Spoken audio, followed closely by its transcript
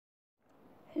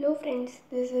Hello friends,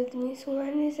 this is me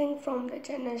Suhani Singh from the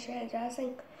channel Shahja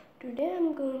Singh. Today I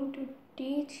am going to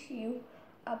teach you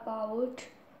about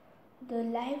the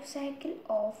life cycle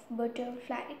of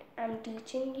butterfly. I am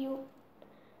teaching you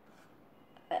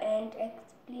and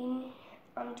explain.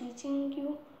 I'm teaching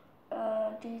you,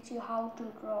 teach you how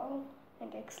to draw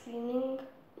and explaining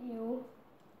you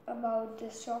about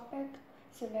this topic.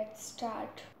 So let's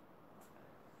start.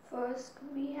 First,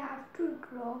 we have to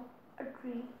draw a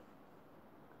tree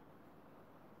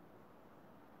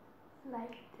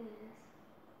like this.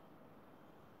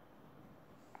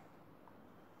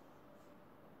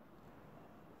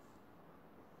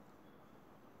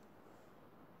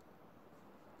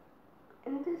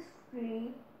 In this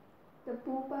tree, the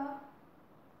pupa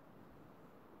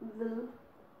will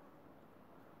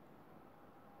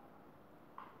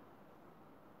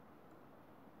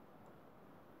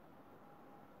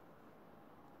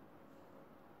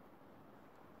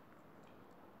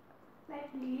like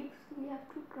leaves we have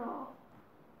to draw.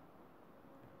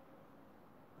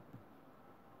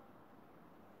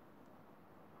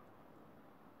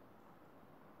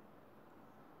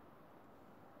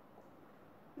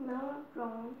 Now I've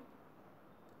drawn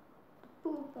the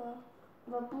pupa.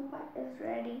 The pupa is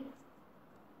ready.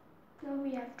 Now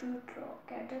we have to draw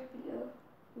caterpillar,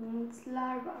 means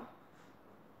larva.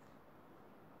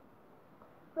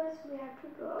 First we have to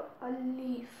draw a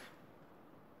leaf.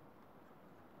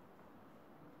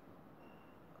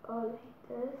 Like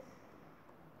this.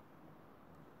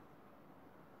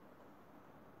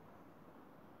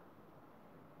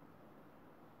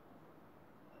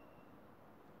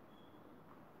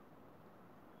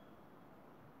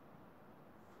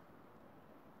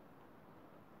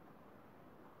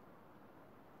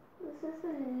 This is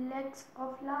the legs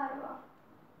of larva.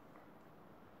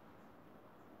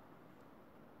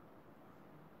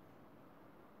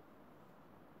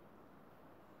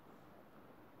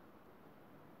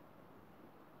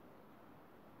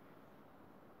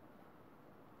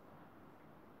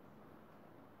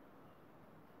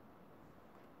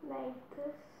 Like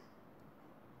this.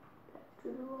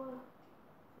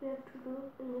 We have to do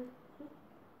in this.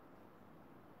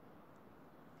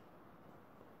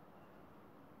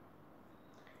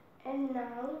 And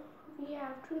now we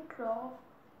have to draw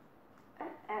an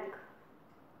egg.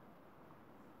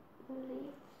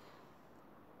 Leaves.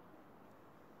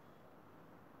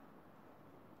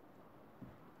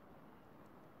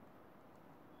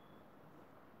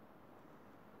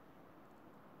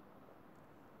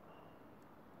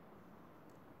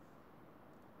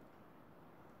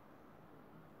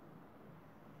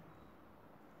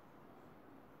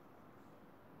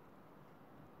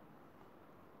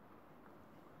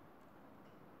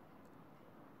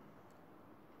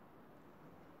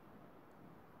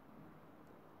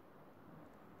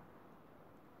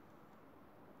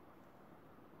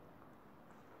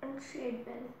 And shade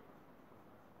bell.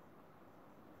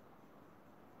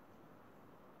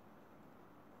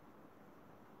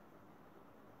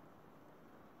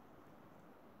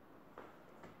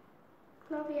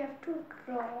 Now we have to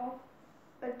draw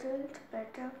adult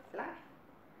butterfly.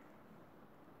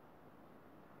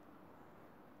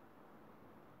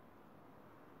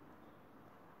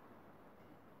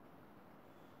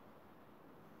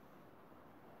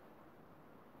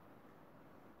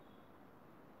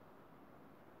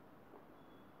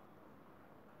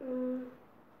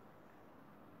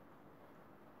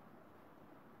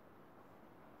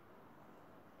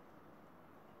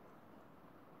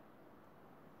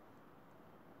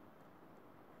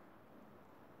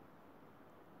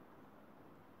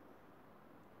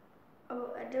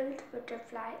 Our adult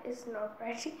butterfly is not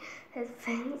ready. His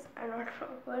wings are not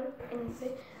proper in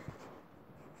the.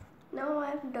 Now I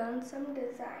have done some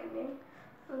designing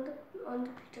on the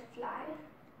butterfly.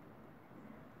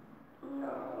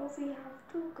 Now we have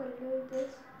to color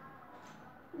this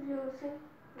using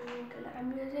green color.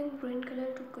 I'm using green color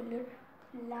to color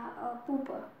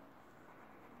pupa.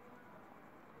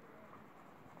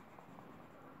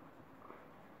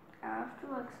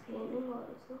 After explaining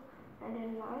also, and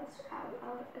then last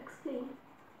I'll explain.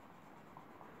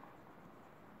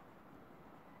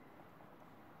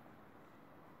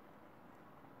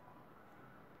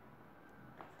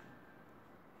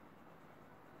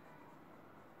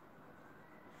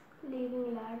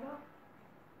 Leaving larva.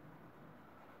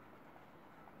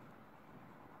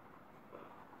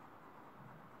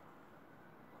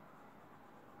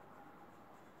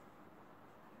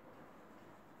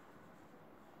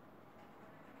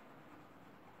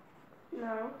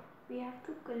 Now we have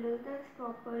to color this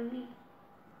properly.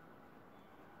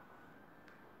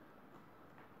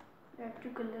 We have to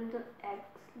color the egg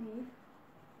leaf.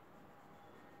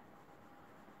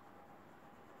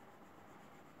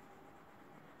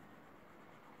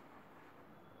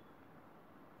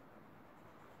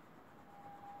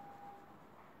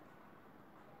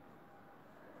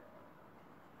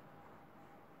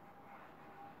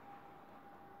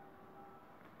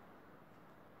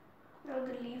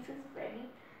 leaf is ready.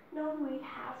 Now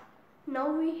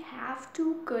we have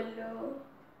to color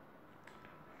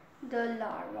the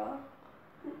larva.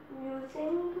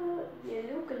 Using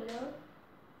yellow color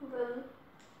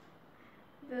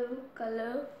will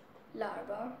color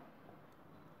larva.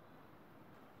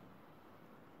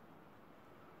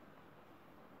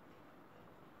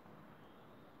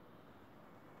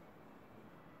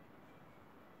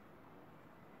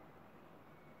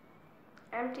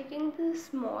 I'm taking the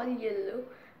small yellow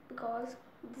because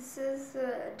this is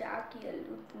dark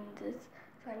yellow than this,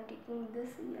 so I'm taking this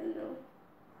yellow.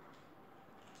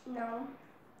 Now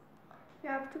you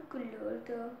have to color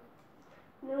the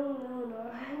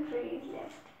I'm very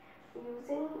left.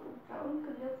 Using brown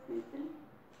color we will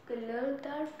color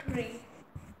the tree.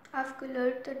 I've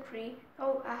colored the tree.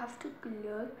 Now I have to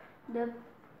color the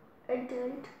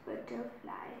adult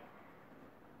butterfly.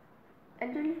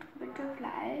 Adult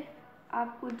butterfly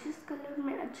आपको जिस colour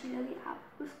में अच्छी लगे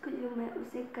आप उस colour में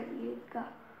उसे करिएगा.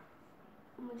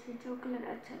 मुझे जो कलर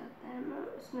अच्छा लगता है मैं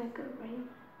उसमें कर रही हूँ.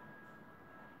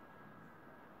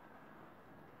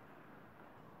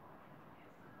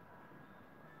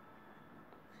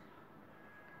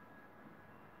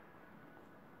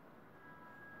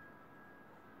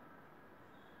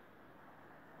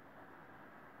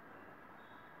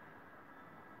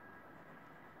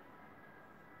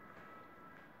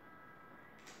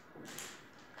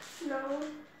 Now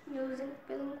using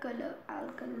pink color,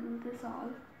 I'll color this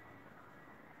all.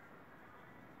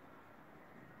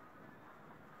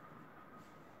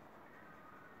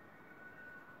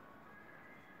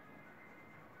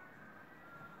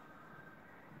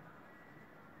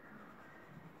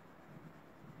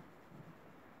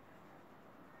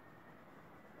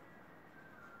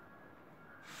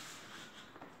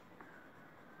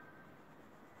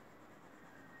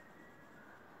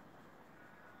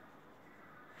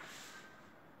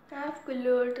 I have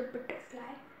colored the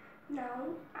butterfly. Now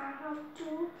I have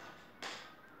to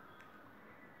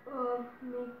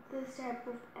make this type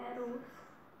of arrows.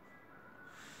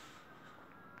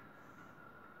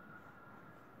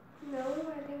 No,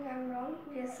 I think I'm wrong.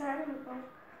 Yes, I am wrong.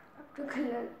 I have to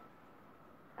color.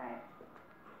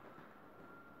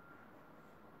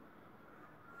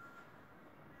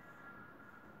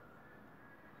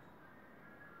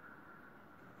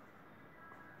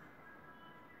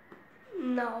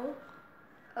 Now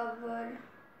our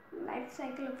life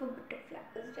cycle of a butterfly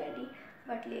is ready,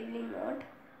 but labeling not.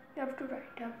 You have to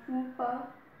write a pupa.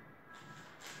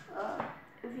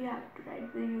 If you have to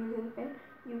write with using pen,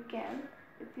 you can.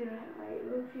 If you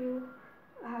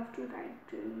have to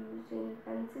write using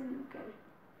pencil, you can.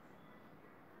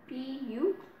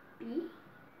 P-U-P-A.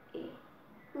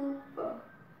 Pupa.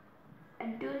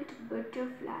 Adult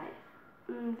butterfly.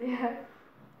 Where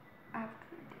I have to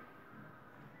write it.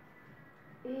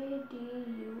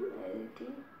 A-D-U-L-T.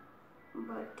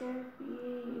 Butter.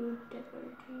 B-U-T-T-E-R.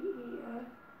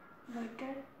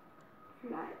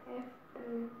 Butterfly.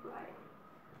 F-L-Y.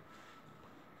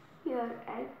 Here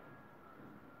egg.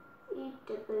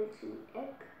 E-double-G.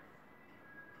 Egg.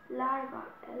 Larva.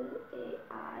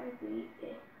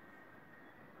 L-A-R-V-A.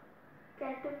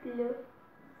 Caterpillar.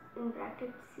 In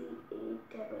bracket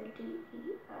C-A-T-T-E-R.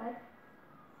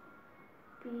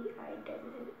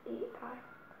 P-I-L-L-A-R.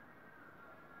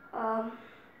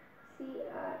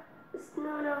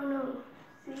 No.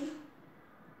 See?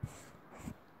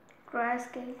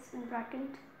 Crascales in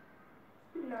bracket.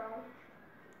 Now.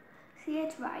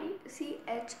 CHRYSAILS.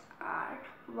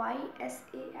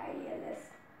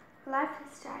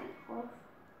 Lifestyle of.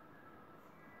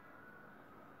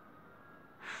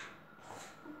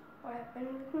 What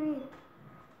happened with me?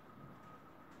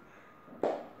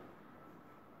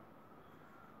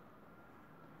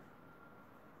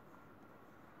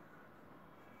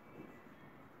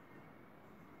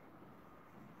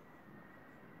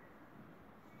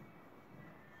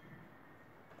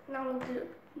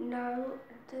 Now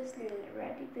this is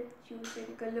ready with using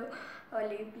color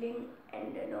labeling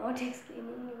and not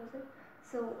explaining using.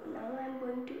 So now I'm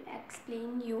going to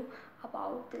explain you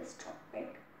about this topic.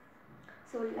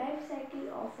 So life cycle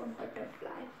of a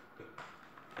butterfly.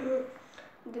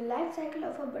 The life cycle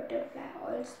of a butterfly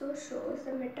also shows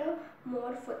the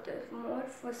metamorphosis.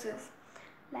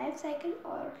 Life cycle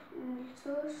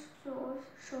also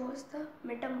shows the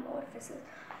metamorphosis.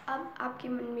 अब आपके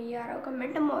मन में ये आ रहा होगा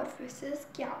Metamorphosis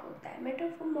क्या होता है.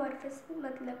 मेटामॉर्फोसिस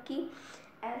मतलब कि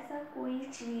ऐसा कोई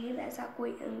जीव, ऐसा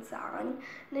कोई इंसान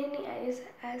नहीं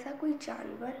ऐसा कोई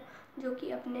जानवर जो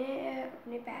कि अपने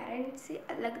पेरेंट्स से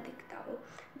अलग दिखता हो.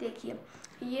 देखिए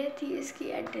ये थी इसकी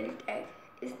एडल्ट एग.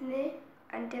 इसने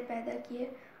अंडे पैदा किए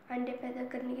अंडे पैदा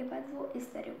करने के बाद वो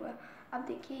इस तरह हुआ। अब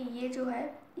देखिए ये जो है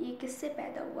ये किससे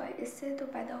पैदा हुआ है, इससे तो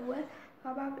पैदा हुआ है।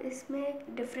 अब आप इसमें एक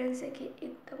डिफरेंस है कि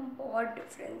एकदम बहुत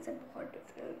डिफरेंस है, बहुत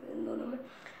डिफरेंस है इन दोनों में।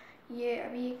 ये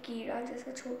अभी ये कीड़ा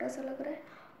जैसा छोटा सा लग रहा है,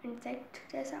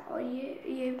 इंसेक्ट जैसा, और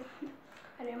ये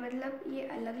अरे मतलब ये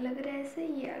अलग लग रहा है ऐसे,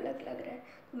 ये अलग लग रहा है।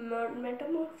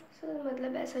 मेटामॉर्फोसिस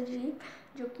मतलब ऐसा जीव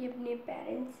जो कि अपने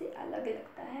पेरेंट्स से अलग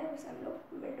लगता है, उसे हम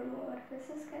लोग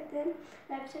मेटामॉर्फोसिस कहते हैं।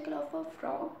 Life cycle of a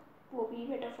frog वो भी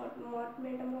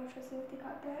मेटामॉर्फोसिस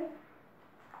दिखाता है।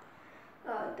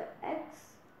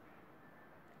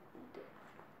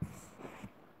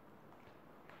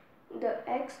 The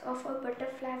eggs of a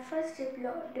butterfly first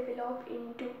develop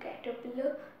into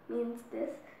caterpillar, means this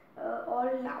all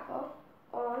larva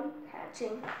on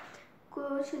hatching।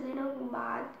 कुछ दिनों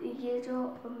बाद ये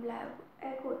जो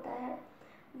एग होता है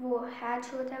वो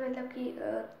हैच होता है, मतलब कि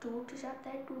टूट जाता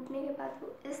है। टूटने के बाद वो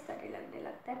इस तरह लगने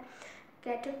लगता है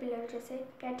कैटरपिलर जैसे।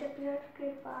 कैटरपिलर के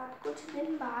बाद कुछ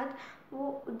दिन बाद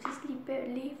वो जिस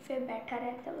लीफ पे बैठा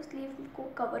रहता है उस लीफ को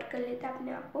कवर कर लेता है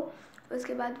अपने आप को।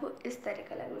 उसके बाद वो इस तरह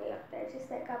का लगने लगता है, जिस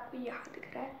तरह का आपको यहाँ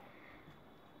दिख रहा है,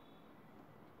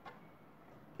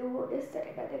 तो वो इस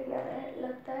तरह का दिखने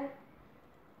लगता है।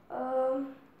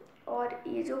 और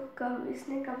ये जो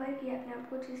इसने कवर किया अपने आप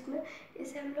को जिसमें,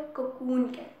 इसे हम लोग ककून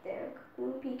कहते हैं,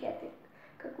 ककून भी कहते हैं।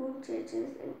 Cocoon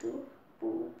changes into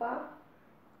pupa.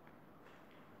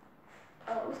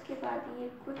 उसके बाद ये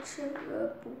कुछ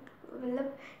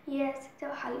मतलब ये ऐसे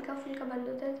जब हल्का फुल्का बंद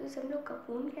होता है तो इसे हम लोग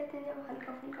ककून कहते हैं, जब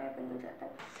हल्का फुल्का बंद हो जाता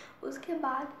है। उसके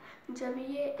बाद जब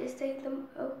ये इससे एकदम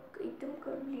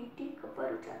कम्प्लीटली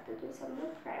कवर हो जाता है तो इसे हम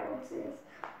लोग क्रायोसिस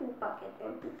पुपा कहते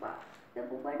हैं, pupa. The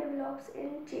pupa develops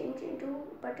in change into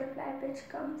butterfly which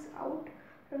comes out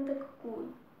from the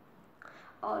cocoon।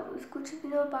 और उस कुछ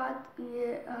दिनों बाद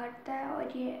ये हटता है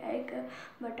और ये एक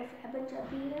बटरफ्लाई बन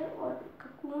जाती है और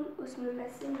ककून उसमें में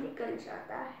से निकल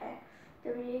जाता है।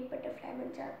 जब ये एक बटरफ्लाई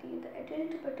बन जाती है तो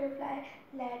adult butterfly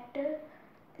letter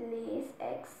less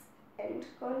eggs and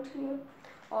continue.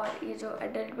 और ये जो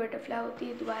एडल्ट बटरफ्लाई होती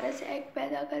है दोबारा से एग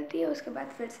पैदा करती है, उसके बाद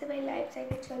फिर से वही लाइफ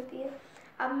साइकिल चलती है।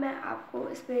 अब मैं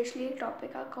आपको स्पेशली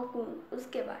टॉपिक का ककून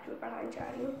उसके बारे में पढ़ाने जा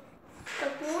रही हूँ।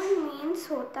 ककून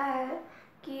मीन्स होता है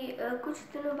कि कुछ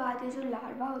दिनों बाद ये जो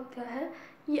लार्वा होता है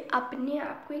ये अपने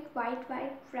आप को एक वाइट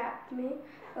रैप में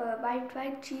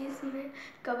वाइट चीज़ में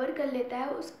कवर कर लेता है।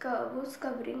 उस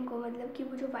कवरिंग को, मतलब कि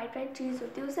वो जो वाइट चीज़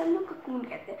होती है उसे हम लोग ककून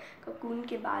कहते हैं। ककून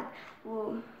के बाद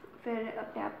वो फिर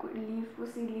अपने आप को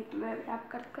उसी लीफ में रैप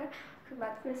कर उसके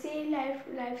बाद फिर से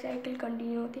लाइफ साइकिल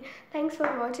कंटिन्यू होती है। Thanks for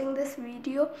watching this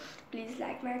video. Please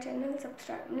like my channel,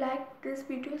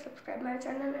 subscribe my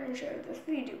channel and share this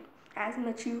video as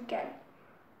much you can.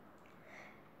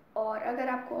 और अगर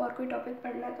आपको और कोई टॉपिक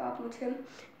पढ़ना है तो आप मुझे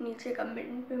नीचे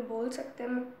कमेंट में बोल सकते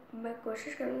हैं, मैं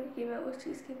कोशिश करूँगी कि मैं उस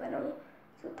चीज़ की बनाऊँ।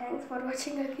 So thanks for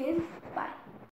watching again, bye.